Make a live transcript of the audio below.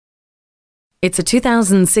It's a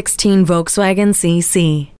 2016 Volkswagen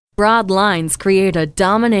CC. Broad lines create a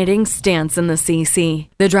dominating stance in the CC.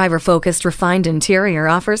 The driver-focused refined interior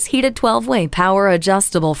offers heated 12-way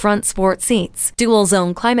power-adjustable front sport seats,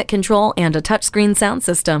 dual-zone climate control, and a touchscreen sound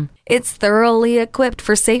system. It's thoroughly equipped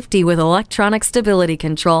for safety with electronic stability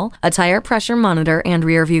control, a tire pressure monitor, and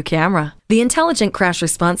rear-view camera. The intelligent crash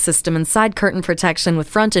response system and side curtain protection with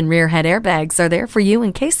front and rear head airbags are there for you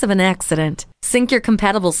in case of an accident. Sync your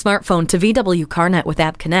compatible smartphone to VW CarNet with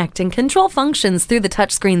App Connect and control functions through the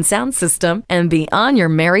touchscreen sound system and be on your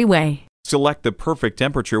merry way. Select the perfect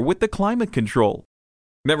temperature with the climate control.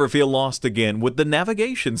 Never feel lost again with the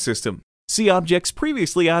navigation system. See objects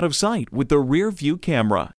previously out of sight with the rear view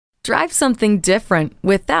camera. Drive something different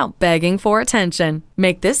without begging for attention.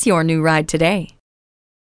 Make this your new ride today.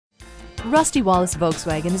 Rusty Wallis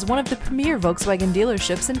Volkswagen is one of the premier Volkswagen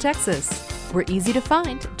dealerships in Texas. We're easy to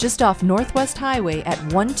find just off Northwest Highway at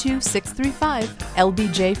 12635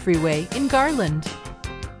 LBJ Freeway in Garland.